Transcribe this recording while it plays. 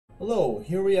Hello,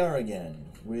 here we are again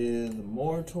with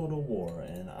more Total War,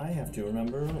 and I have to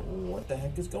remember what the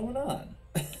heck is going on.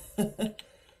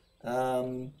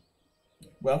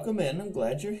 Welcome in, I'm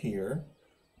glad you're here.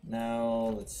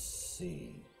 Now, let's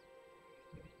see.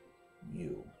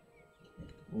 You.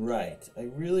 Right,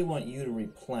 I really want you to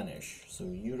replenish, so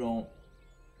you don't...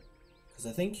 Because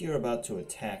I think you're about to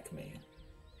attack me.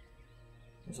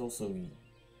 There's also...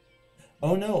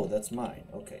 Oh no, that's mine.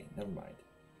 Okay, never mind.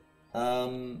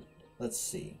 Let's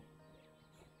see.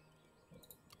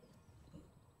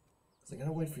 Because I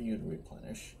gotta wait for you to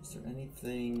replenish. Is there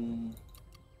anything...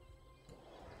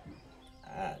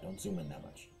 Ah, don't zoom in that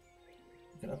much.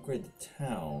 You can upgrade the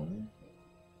town.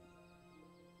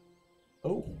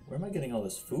 Oh, where am I getting all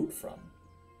this food from?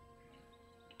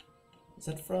 Is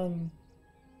that from...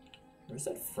 Where is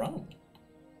that from?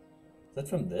 Is that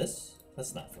from this?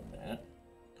 That's not from that.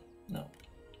 No.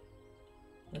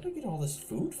 Where did I get all this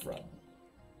food from?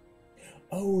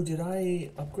 Oh, did I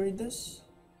upgrade this?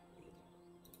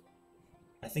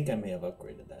 I think I may have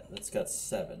upgraded that. That's got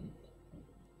 7.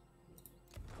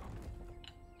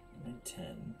 9,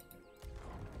 10.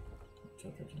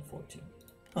 12, 13, 14.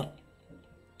 Huh.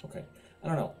 Okay. I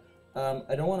don't know.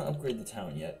 I don't want to upgrade the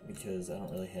town yet because I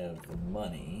don't really have the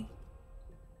money.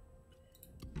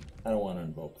 I don't want to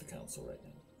invoke the council right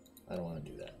now. I don't want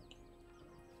to do that.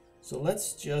 So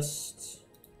let's just...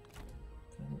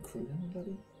 Can I recruit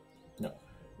anybody? No.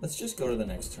 Let's just go to the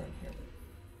next turn here.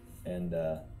 And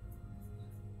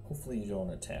hopefully you don't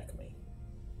attack me.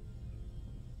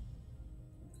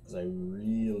 Because I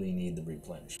really need the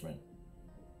replenishment.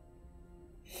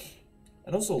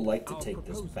 I'd also like to take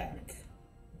this back.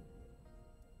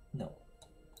 No.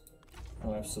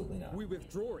 No, absolutely not. We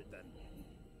withdraw it then.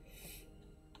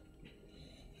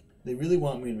 They really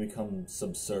want me to become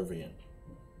subservient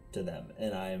to them,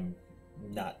 and I'm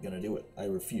not gonna do it. I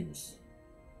refuse.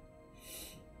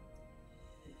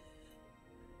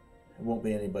 I won't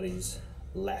be anybody's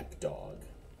lapdog.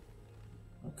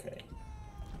 Okay.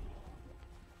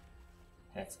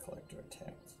 Tax collector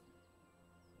attacked.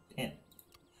 Damn.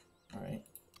 Alright.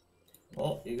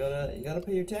 Well, you gotta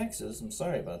pay your taxes. I'm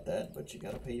sorry about that, but you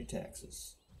gotta pay your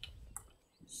taxes.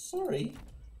 Sorry.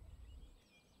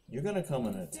 You're gonna come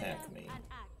and attack me.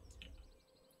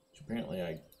 Which apparently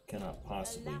I cannot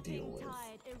possibly deal with.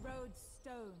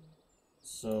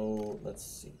 So, let's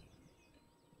see.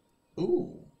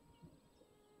 Ooh.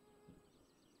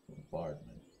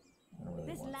 Bombardment. I don't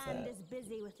really want that. This land is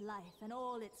busy with life and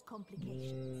all its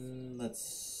complications. Let's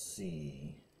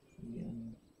see.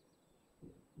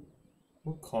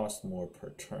 What cost more per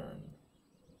turn?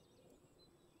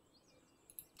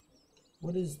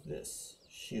 What is this?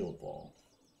 Shield wall.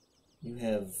 You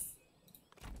have...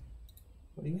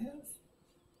 What do you have?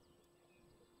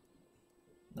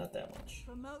 Not that much.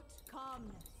 Promote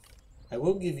calmness. I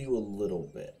will give you a little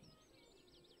bit.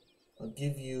 I'll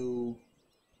give you...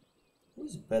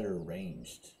 Who's better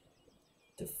ranged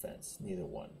defense? Neither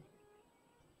one.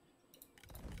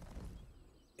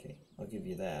 Okay, I'll give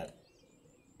you that.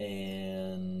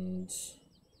 And...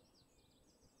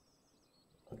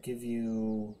 I'll give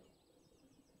you...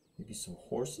 Maybe some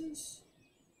horses?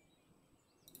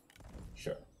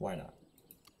 Sure, why not?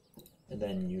 And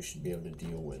then you should be able to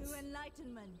deal with...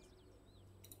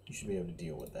 You should be able to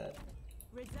deal with that.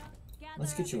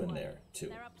 Let's get you in there,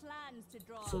 too.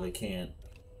 So they can't...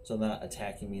 So they're not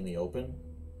attacking me in the open.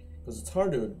 Because it's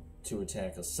harder to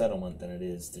attack a settlement than it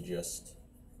is to just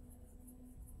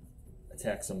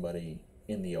attack somebody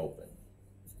in the open.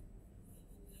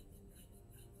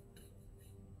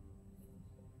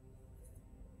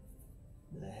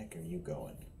 Where the heck are you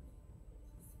going?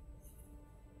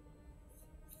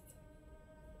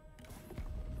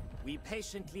 We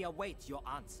patiently await your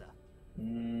answer.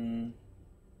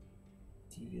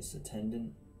 Devious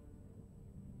attendant.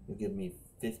 You'll give me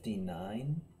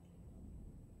 59.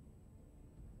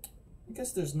 I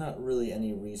guess there's not really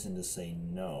any reason to say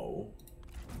no.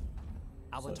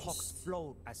 Our So talks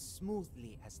flow as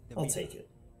smoothly as the I'll river. take it.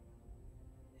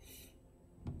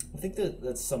 I think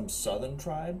that's some southern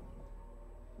tribe,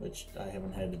 which I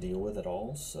haven't had to deal with at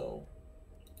all, so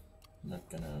I'm not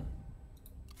gonna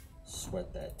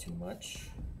sweat that too much.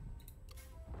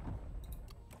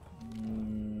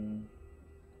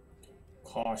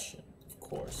 Caution, of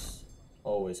course.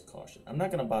 Always caution. I'm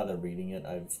not gonna bother reading it.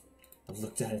 I've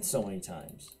looked at it so many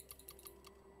times.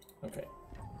 Okay.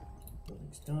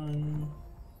 Building's done.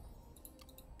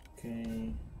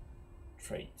 Okay.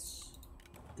 Traits.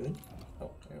 Good.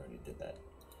 Oh, I already did that.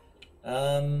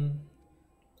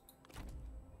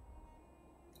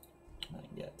 Not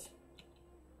yet.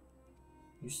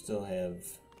 You still have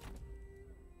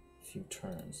a few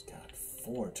turns. God,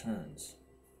 4 turns.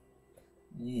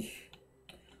 Yeesh.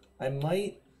 I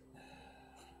might...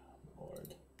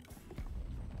 Lord.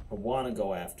 I want to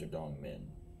go after Dongmin,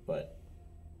 but...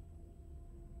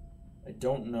 I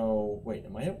don't know... Wait,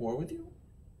 am I at war with you?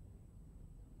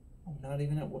 I'm not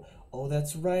even at war. Oh,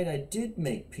 that's right. I did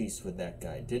make peace with that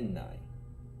guy, didn't I?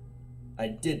 I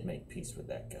did make peace with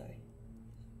that guy.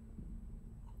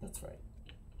 That's right.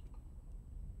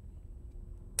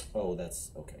 Oh,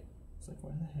 that's... Okay. It's like,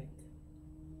 why the heck?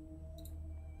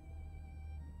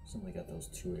 It's only got those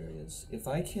 2 areas. If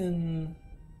I can...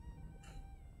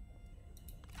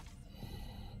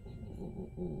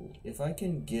 If I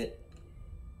can get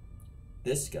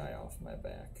this guy off my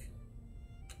back...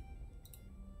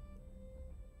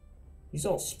 He's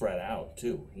all spread out,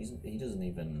 too. He doesn't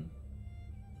even...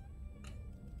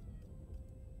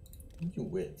 What are you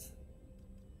with?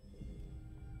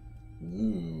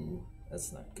 Ooh,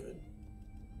 that's not good.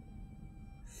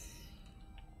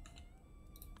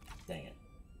 Dang it.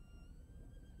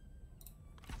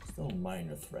 Still a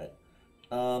minor threat.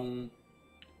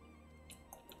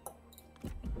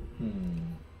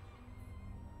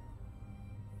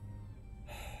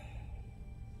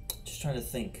 Just trying to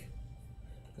think.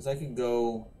 Because I could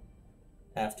go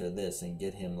after this and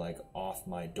get him, like, off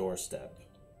my doorstep.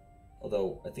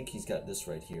 Although, I think he's got this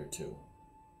right here, too.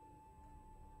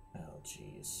 Oh,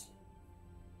 jeez.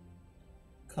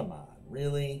 Come on,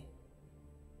 really?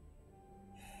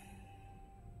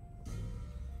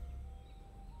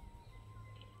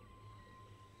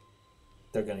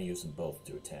 They're going to use them both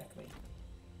to attack me.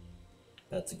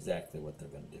 That's exactly what they're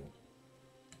going to do.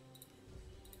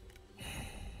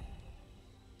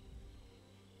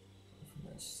 From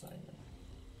their assignment.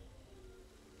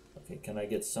 Okay, can I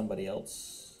get somebody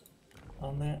else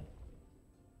on that?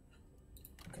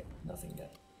 Okay, nothing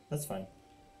yet. That's fine.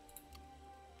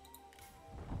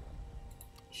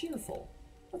 Cheerful.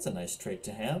 That's a nice trait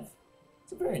to have.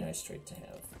 It's a very nice trait to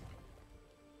have.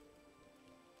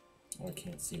 Oh, I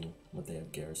can't see what they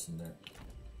have garrison there.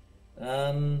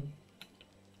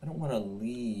 I don't want to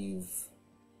leave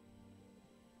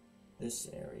this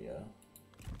area.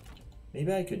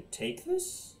 Maybe I could take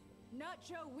this?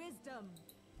 Nurture wisdom.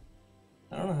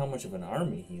 I don't know how much of an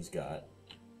army he's got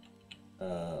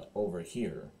over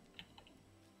here.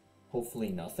 Hopefully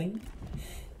nothing.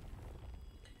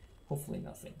 Hopefully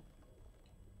nothing.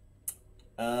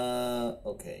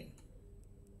 Okay.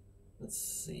 Let's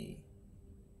see.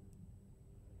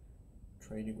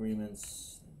 Trade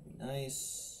agreements, that'd be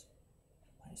nice.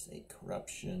 -8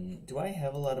 corruption. Do I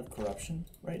have a lot of corruption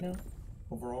right now,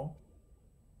 overall?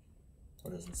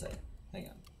 Or does it say? Hang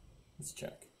on. Let's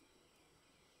check.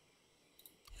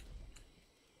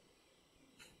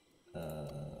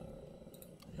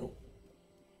 Nope.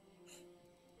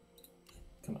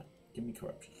 Come on, give me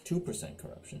corruption. 2%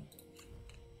 corruption.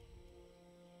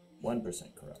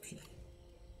 1% corruption.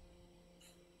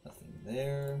 Nothing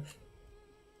there.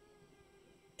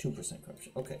 2%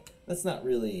 corruption. Okay, that's not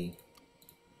really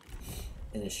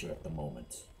an issue at the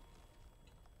moment.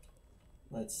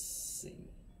 Let's see.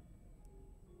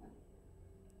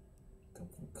 Come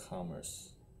from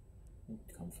commerce.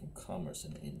 Come from commerce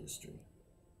and industry.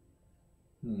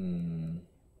 Let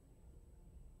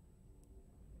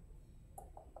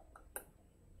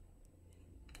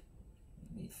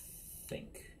me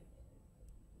think.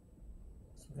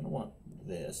 So I'm gonna want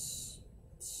this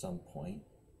at some point.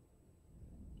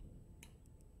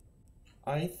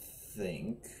 I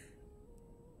think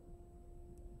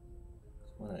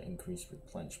I want to increase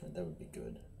replenishment. That would be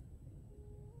good.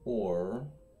 Or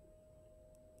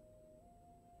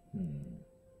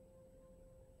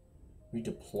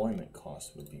redeployment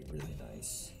cost would be really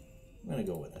nice. I'm gonna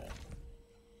go with that.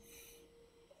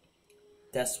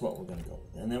 That's what we're gonna go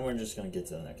with, and then we're just gonna get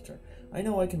to the next turn. I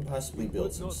know I can possibly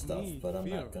build some stuff, but I'm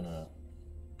not gonna.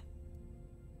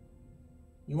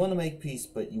 You want to make peace,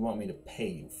 but you want me to pay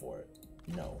you for it.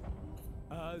 No.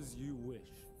 As you wish.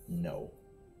 No,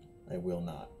 I will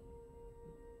not.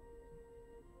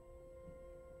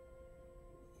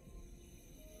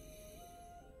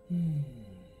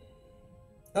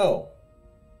 Oh,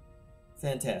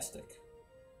 fantastic.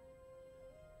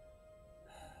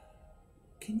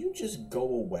 Can you just go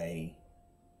away?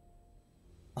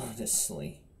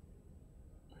 Honestly.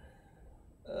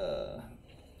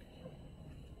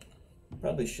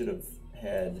 Probably should have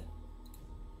had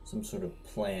some sort of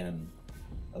plan,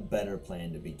 a better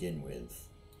plan to begin with.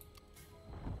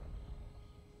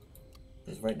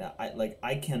 Because right now,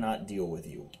 I cannot deal with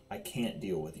you. I can't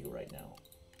deal with you right now.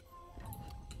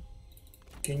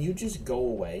 Can you just go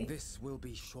away? This will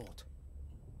be short.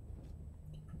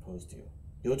 Propose to you.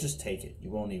 You'll just take it.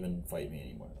 You won't even fight me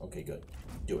anymore. Okay, good.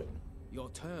 Do it. Your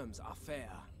terms are fair.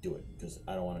 Do it, because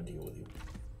I don't want to deal with you.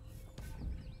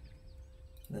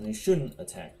 And then he shouldn't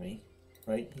attack me,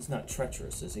 right? He's not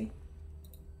treacherous, is he?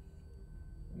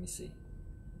 Let me see.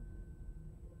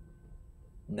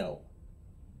 No.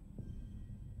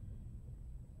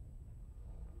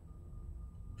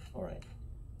 Alright.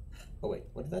 Oh wait,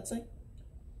 what did that say?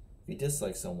 If he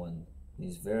dislikes someone,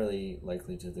 he's very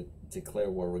likely to declare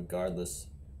war regardless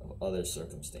of other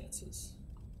circumstances.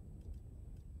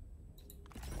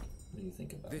 What do you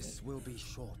think about This it? will be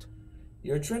short.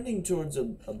 You're trending towards a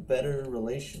better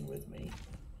relation with me.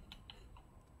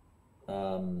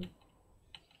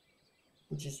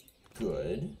 Which is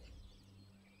good.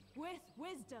 With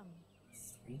wisdom.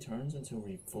 3 turns until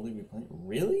we fully replenish.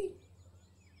 Really?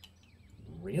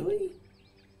 Really?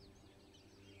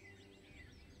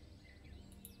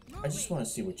 I just want to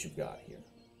see what you've got here.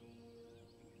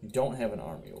 You don't have an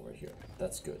army over here.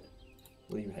 That's good.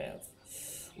 What do you have?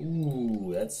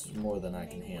 Ooh, that's more than I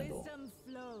can handle. Wisdom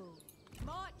flow.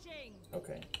 Marching.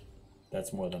 Okay.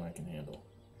 That's more than I can handle.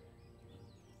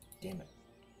 Damn it.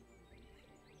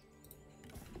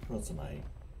 What else am I?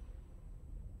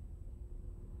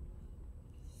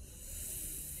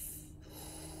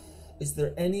 Is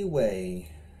there any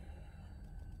way?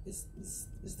 Is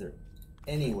there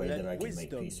any way that I can make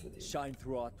peace with you? Shine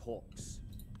through our talks.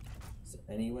 Is there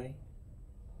any way?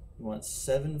 You want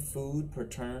 7 food per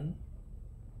turn?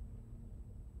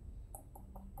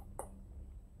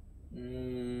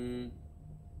 7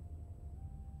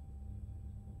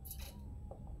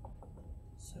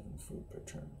 food per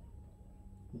turn.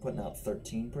 I'm putting out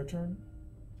 13 per turn?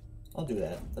 I'll do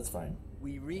that. That's fine.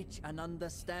 We reach an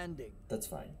understanding. That's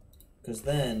fine. Because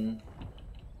then,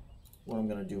 what I'm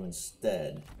going to do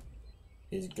instead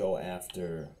is go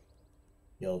after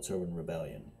Yellow Turban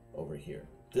Rebellion over here.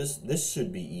 This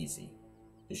should be easy.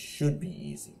 This should be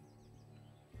easy.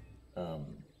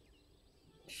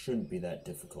 Shouldn't be that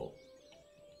difficult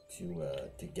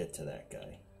to get to that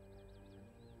guy.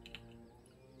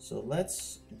 So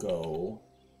let's go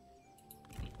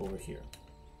over here.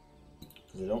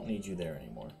 Because I don't need you there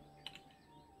anymore.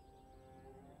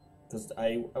 Because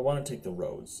I want to take the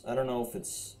roads. I don't know if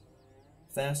it's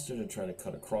faster to try to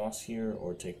cut across here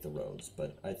or take the roads,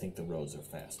 but I think the roads are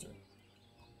faster.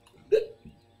 I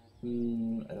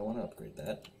don't want to upgrade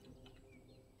that.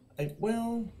 I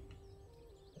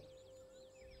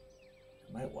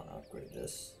might want to upgrade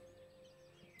this.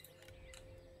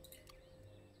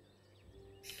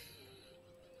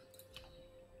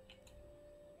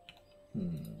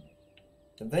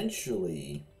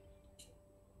 Eventually...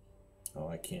 Oh,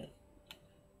 I can't.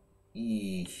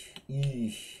 I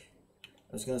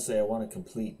was going to say I want to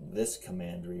complete this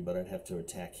commandery, but I'd have to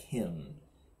attack him,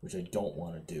 which I don't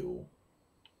want to do.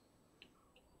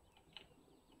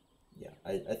 Yeah,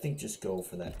 I think just go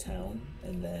for that town,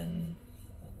 and then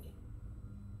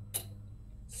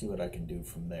see what I can do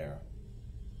from there.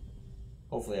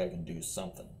 Hopefully I can do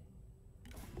something.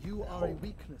 You are a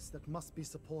weakness that must be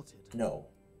supported. No.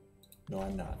 No,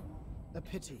 I'm not. A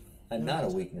pity. I'm No not a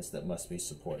matter. weakness that must be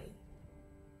supported.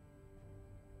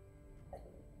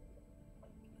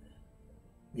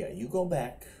 Yeah, you go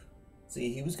back.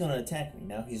 See, he was going to attack me.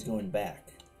 Now he's going back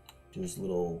to his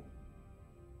little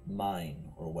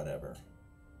mine or whatever.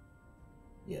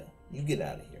 Yeah, you get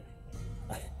out of here.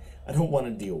 I don't want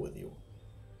to deal with you.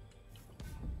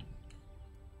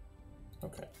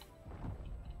 Okay.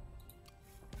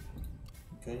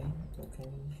 Okay. It's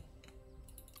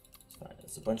fine.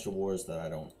 It's a bunch of wars that I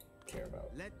don't care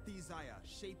about. Let desire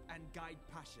shape and guide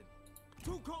passion.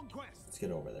 To conquest! Let's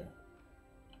get over there.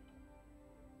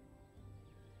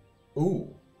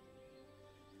 Ooh.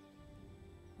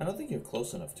 I don't think you're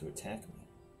close enough to attack me.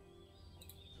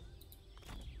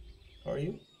 Are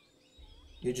you?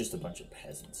 You're just a bunch of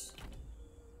peasants.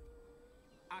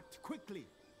 Act quickly!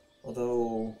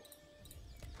 Although,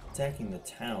 attacking the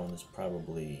town is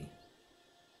probably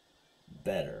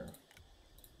better.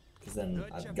 Because then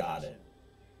I've got it.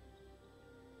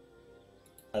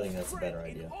 I think that's a better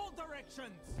idea. In all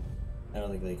directions! I don't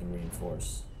think they can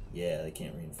reinforce. Yeah, they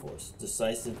can't reinforce.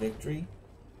 Decisive victory.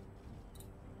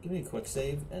 Give me a quick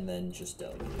save and then just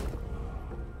delegate it.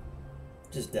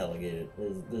 Just delegate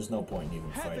it. There's no point in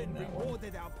even fighting Heaven that one.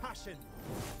 rewarded our passion.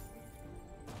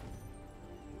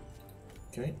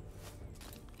 Okay.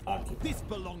 Occupy. This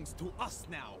belongs to us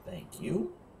now. Thank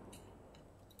you.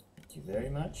 Thank you very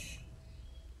much.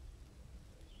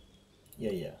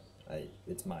 Yeah.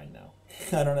 It's mine now.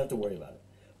 I don't have to worry about it.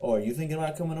 Oh, are you thinking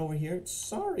about coming over here?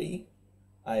 Sorry.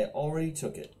 I already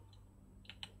took it.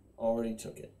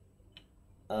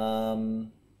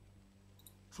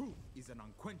 Truth is an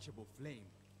unquenchable flame.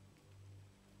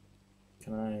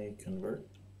 Can I convert?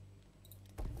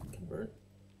 Convert.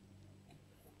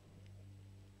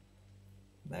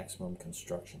 Maximum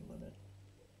construction limit.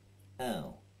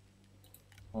 Oh.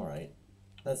 Alright.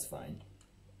 That's fine.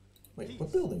 Wait,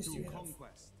 what buildings do you have?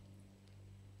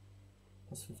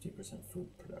 Plus 50% food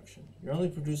production. You're only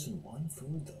producing 1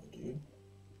 food though, dude.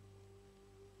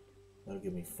 That'll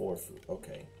give me 4 food.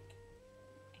 Okay.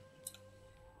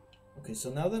 Okay, so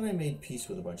now that I made peace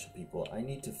with a bunch of people, I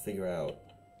need to figure out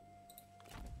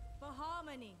For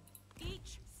harmony,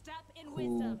 each step in who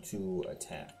wisdom. to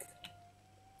attack.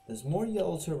 There's more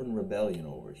Yellow Turban Rebellion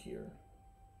over here,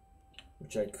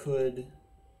 which I could...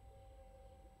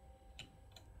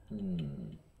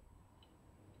 Is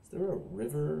there a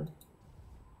river?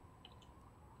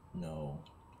 No.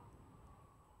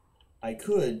 I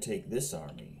could take this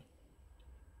army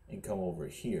and come over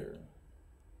here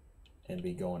and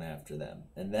be going after them.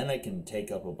 And then I can take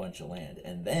up a bunch of land.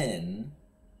 And then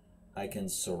I can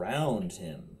surround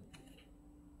him.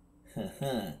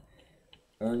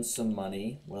 Earn some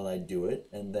money while I do it,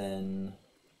 and then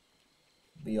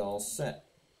be all set.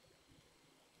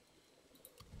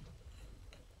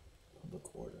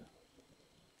 Public order.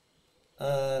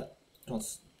 I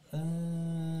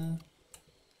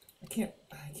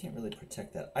can't really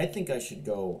protect that. I think I should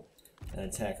go and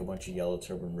attack a bunch of Yellow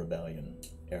Turban Rebellion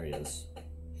areas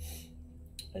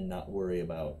and not worry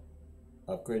about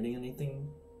upgrading anything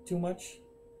too much,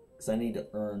 because I need to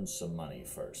earn some money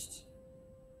first.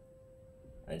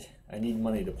 I need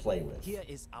money to play with. Here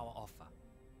is our offer.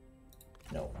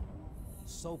 No.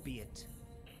 So be it.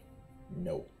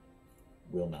 No.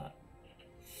 Will not.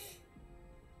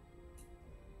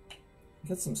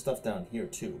 Got some stuff down here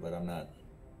too, but I'm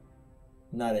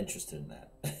not interested in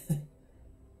that.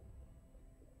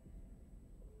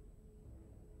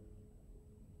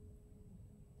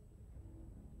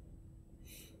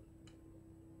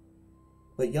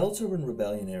 But Yellow Turban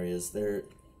Rebellion areas, they're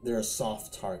a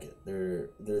soft target. They're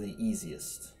the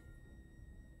easiest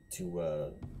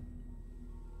to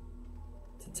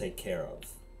take care of.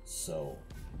 So,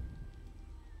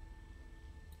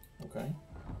 okay,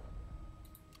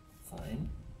 fine.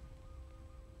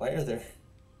 Why are there?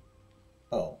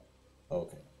 Oh,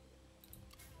 okay.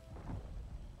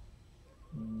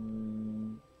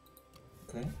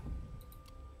 Okay.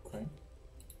 Okay.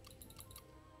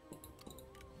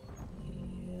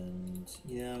 And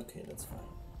yeah, okay, that's fine.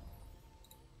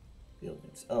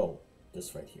 Buildings. Oh,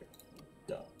 this right here.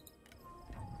 Duh.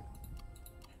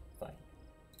 Fine.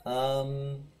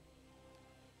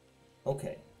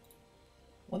 Okay.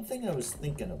 One thing I was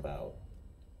thinking about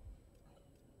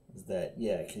is that,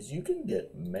 yeah, because you can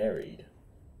get married.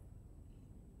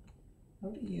 How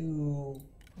do you...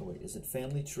 Oh, wait, is it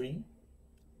family tree?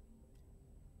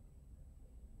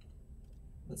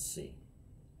 Let's see.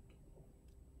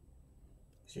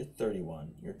 So you're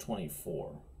 31, you're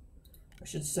 24. I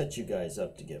should set you guys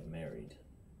up to get married.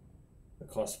 It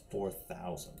costs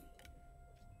 4,000.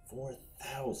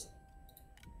 4,000.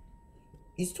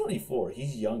 He's 24.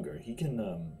 He's younger. He can.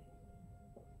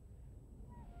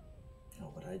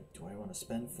 Oh, but do I want to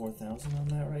spend 4,000 on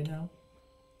that right now?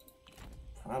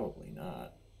 Probably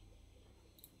not.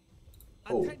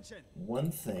 Oh,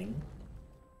 one thing.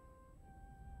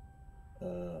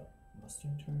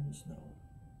 Mustering turns? No.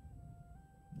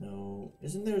 No.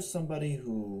 Isn't there somebody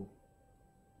who...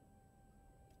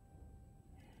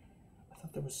 I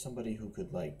thought there was somebody who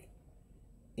could, like,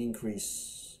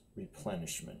 increase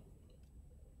replenishment.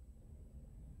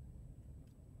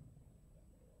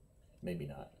 Maybe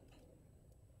not.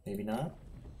 Maybe not?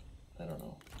 I don't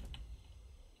know.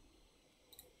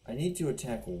 I need to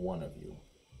attack one of you.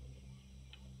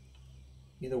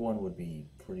 Either one would be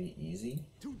pretty easy.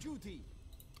 To duty.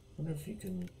 I wonder if you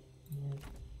can...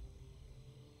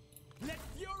 Let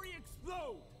fury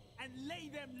explode and lay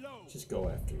them low. Just go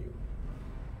after you.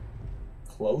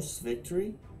 Close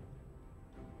victory?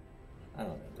 I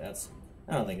don't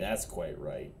think that's quite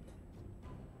right.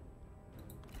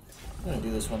 I'm gonna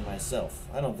do this one myself.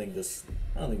 I don't think this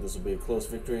will be a close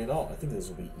victory at all. I think this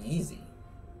will be easy.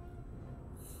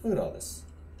 Look at all this.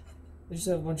 They just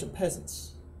have a bunch of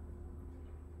peasants.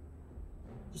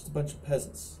 Just a bunch of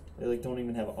peasants. They like don't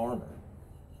even have armor.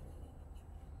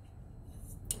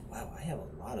 Wow, I have a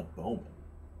lot of bowmen.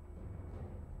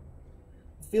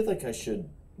 I feel like I should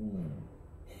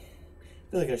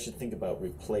think about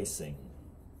replacing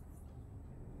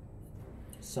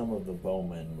some of the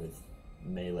bowmen with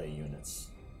melee units.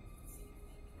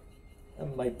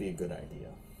 That might be a good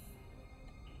idea.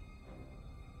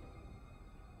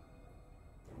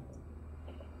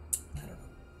 I don't know.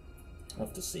 I'll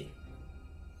have to see.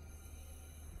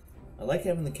 I like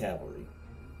having the cavalry.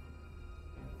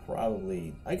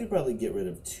 I could probably get rid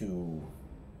of 2.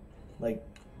 Like,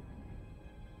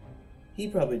 he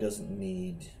probably doesn't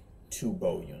need 2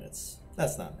 bow units.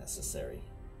 That's not necessary.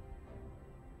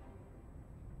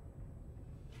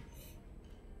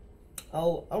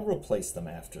 I'll replace them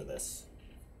after this.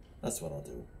 That's what I'll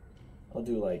do. I'll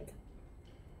do like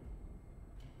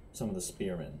some of the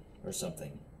spearmen or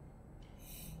something.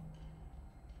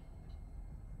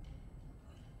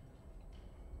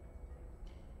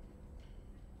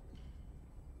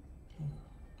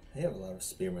 They have a lot of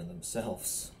spearmen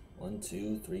themselves. 1,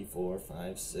 2, 3, 4,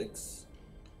 5, 6.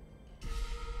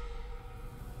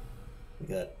 We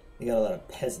got a lot of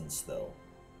peasants though.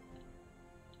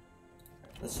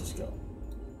 Let's just go.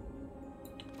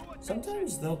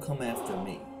 Sometimes they'll come after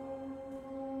me.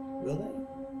 Will they?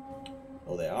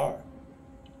 Oh, they are.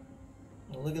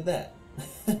 Well, look at that.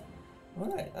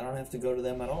 Alright, I don't have to go to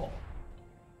them at all.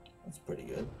 That's pretty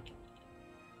good.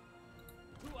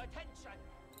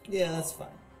 Yeah, that's fine.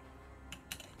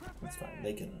 That's fine.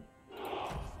 They can...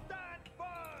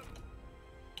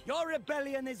 Your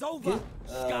rebellion is over,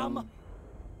 scum!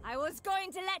 I was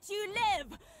going to let you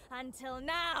live until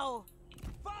now.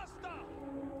 Faster!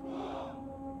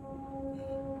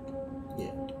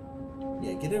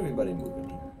 Yeah, get everybody moving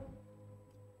here.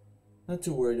 Not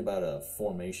too worried about a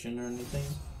formation or anything.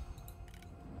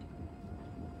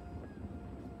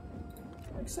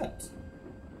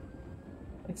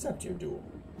 Accept your duel.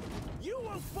 You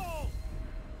will fall!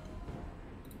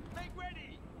 Make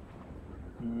ready!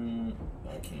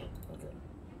 I can't. Okay.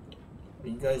 Are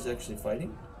you guys actually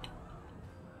fighting?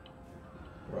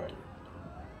 Right.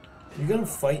 You're gonna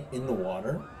fight in the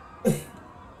water?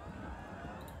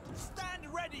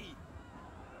 Stand ready!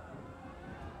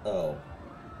 Oh.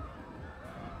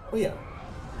 Oh yeah.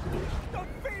 The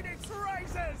Phoenix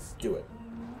rises! Do it.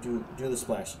 Do the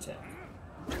splash attack.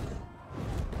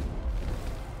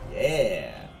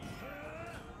 Yeah.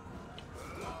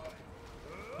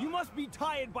 You must be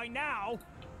tired by now.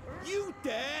 You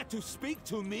dare to speak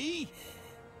to me?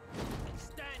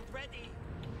 Stand ready.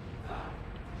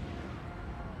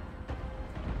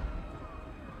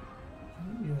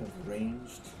 You have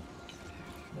ranged.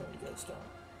 No, you guys don't.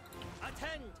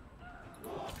 Attend.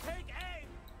 Take aim.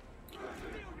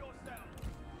 Steel yourself.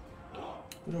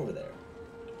 Get over there.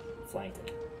 Flank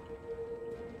him.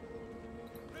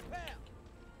 Prepare.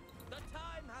 The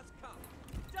time has come.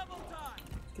 Double time.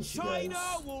 Get you China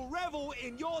guys will revel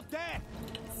in your death.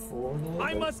 forward a little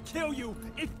I bit. must kill you,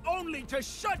 if only to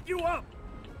shut you up.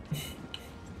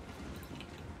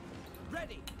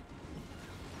 Ready.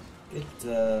 Get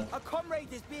A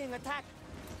comrade is being attacked.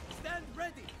 Stand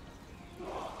ready.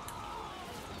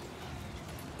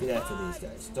 get after these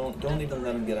guys. Don't even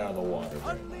let them get out of the water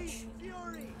very Unleash much.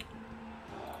 fury.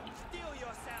 Steel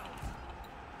yourselves.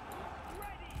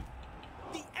 Ready.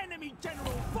 The enemy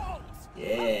general falls.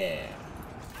 Yeah.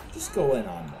 Just go in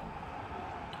on them.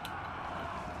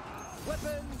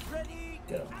 Weapons ready.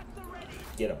 Get 'em. At the ready.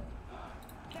 Get them.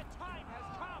 The time has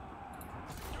come.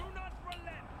 Do not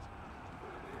relent.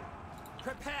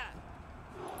 Prepare.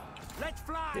 Let's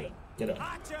fly. Get 'em. Get 'em.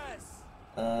 Archers.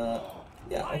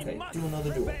 Yeah, I okay. must Do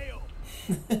another duel. prevail.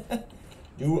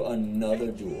 Do another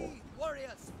Take duel. heed,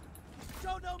 warriors.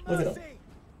 Show no Look at 'em. mercy.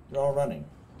 They're all running.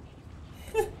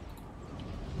 They're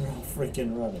all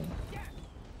freaking running.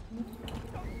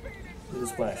 Do the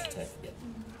splash attack again.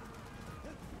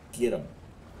 Get them.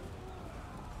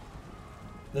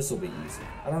 This will be easy.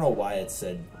 I don't know why it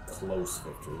said close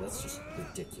victory. That's just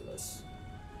ridiculous.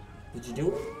 Did you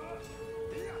do it?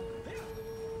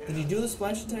 Did he do the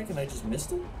splash attack and I just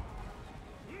missed it?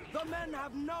 The men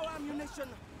have no ammunition.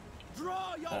 Draw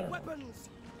I your don't know. weapons.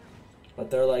 But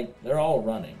they're all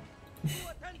running. Full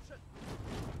attention.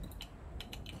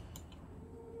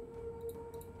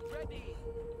 Ready.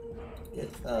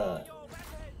 Get Draw your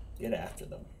weapons. get after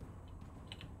them.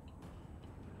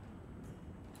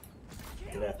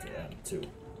 Get after them too.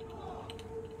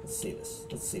 Let's see this.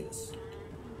 Let's see this.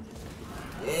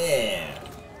 Yeah.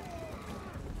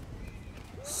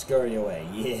 Scurry away.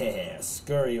 Yeah.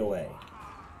 Scurry away.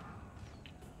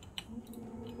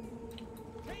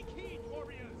 Take heed,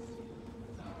 warriors.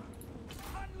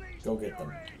 Unleash Go get them.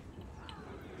 fury.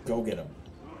 Go get them.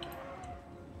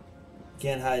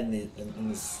 Can't hide in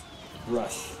this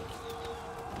brush.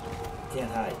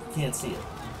 Can't hide. Can't see it.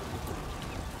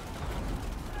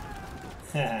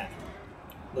 Haha.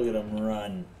 Look at them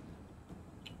run.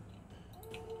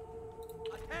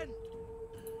 Attend.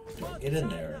 Yeah, get in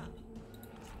there and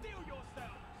Steel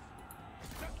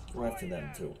yourselves. go after them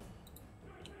too.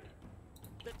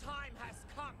 The time has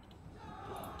come.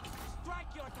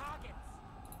 Strike your targets.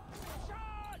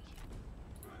 Charge.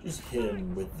 Just hit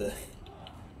him with the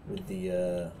with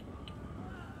the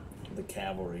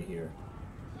cavalry here.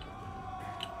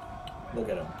 Look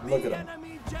at him. Look at him. The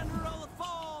enemy general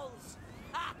falls.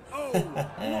 Ha! Oh,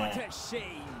 what a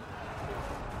shame.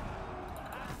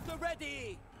 At the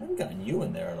ready. I haven't gotten you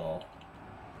in there at all.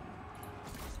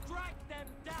 Strike them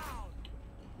down.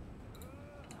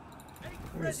 Make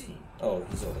Where is ready. he? Oh,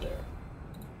 he's over there.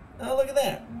 Oh, look at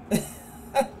that.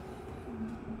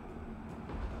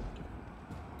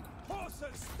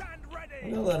 Horses, stand I'm ready.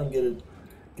 gonna let him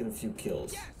get a few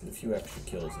kills. Get a few extra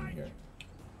kills in here.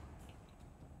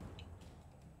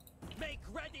 Make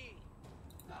ready.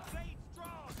 Blade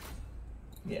strong.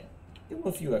 Yeah. Give him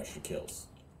a few extra kills.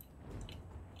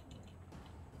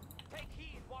 Take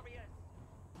heed, warriors.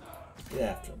 Get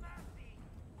after him.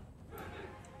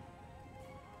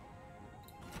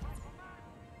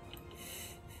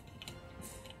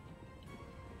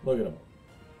 Look at them.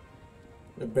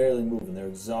 They're barely moving. They're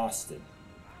exhausted.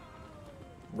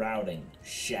 Routing.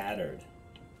 Shattered.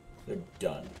 They're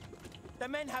done. The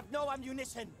men have no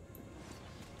ammunition.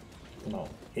 Come on.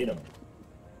 Hit them.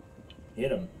 Hit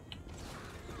them.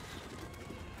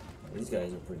 These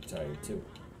guys are pretty tired too.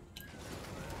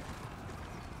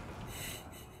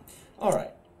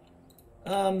 Alright.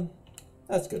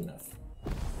 That's good enough.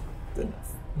 Good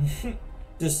enough.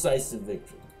 Decisive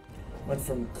victory. Went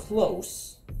from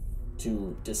close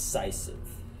to decisive.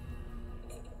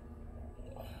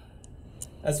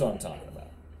 That's what I'm talking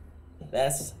about.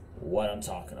 That's what I'm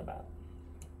talking about.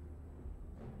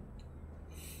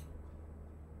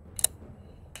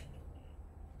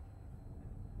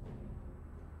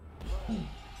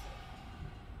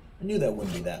 I knew that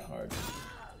wouldn't be that hard.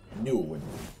 I knew it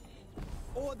wouldn't be.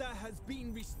 Order has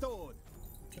been restored.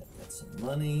 Okay, got some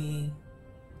money.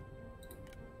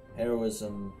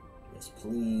 Heroism. Yes,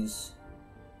 please.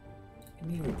 Give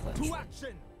me To replenishment.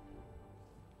 action.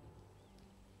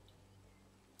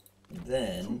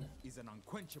 Then, Is an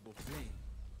unquenchable flame.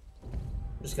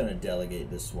 I'm just gonna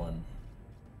delegate this one.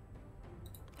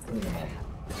 Clean him up.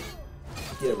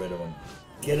 Get rid of him.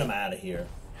 Get him out of here.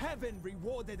 Heaven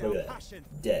rewarded Look our at that. passion.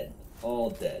 Dead.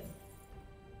 All dead.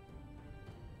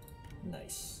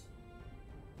 Nice.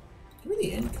 Give me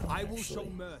the income, I will show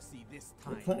actually. mercy this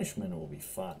time. Replenishment will be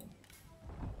fun.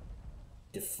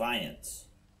 Defiance.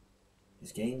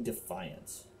 He's gained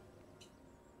defiance.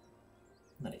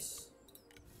 Nice.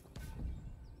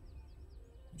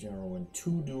 General win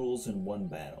 2 duels in 1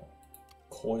 battle.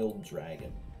 Coiled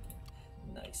Dragon.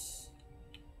 Nice.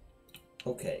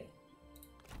 Okay.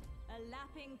 A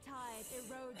lapping tide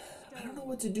erodes I don't know stone.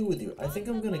 what to do with you. I think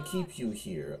I'm gonna keep you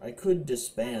here. I could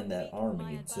disband that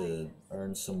army to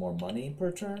earn some more money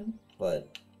per turn,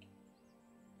 but...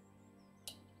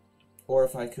 Or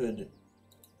if I could...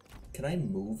 Can I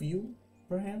move you,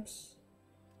 perhaps?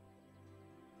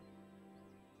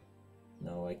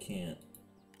 No, I can't.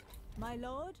 My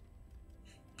lord?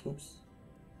 Oops.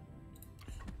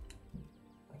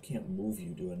 I can't move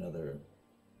you to another...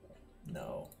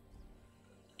 No.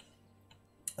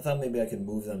 I thought maybe I could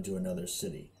move them to another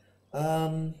city.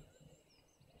 I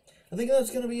think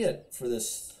that's gonna be it for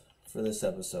this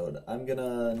episode. I'm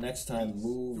gonna next time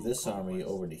move this army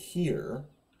over to here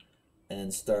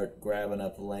and start grabbing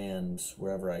up land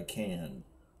wherever I can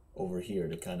over here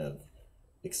to kind of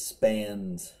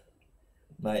expand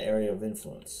my area of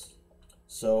influence.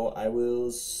 So I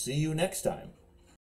will see you next time.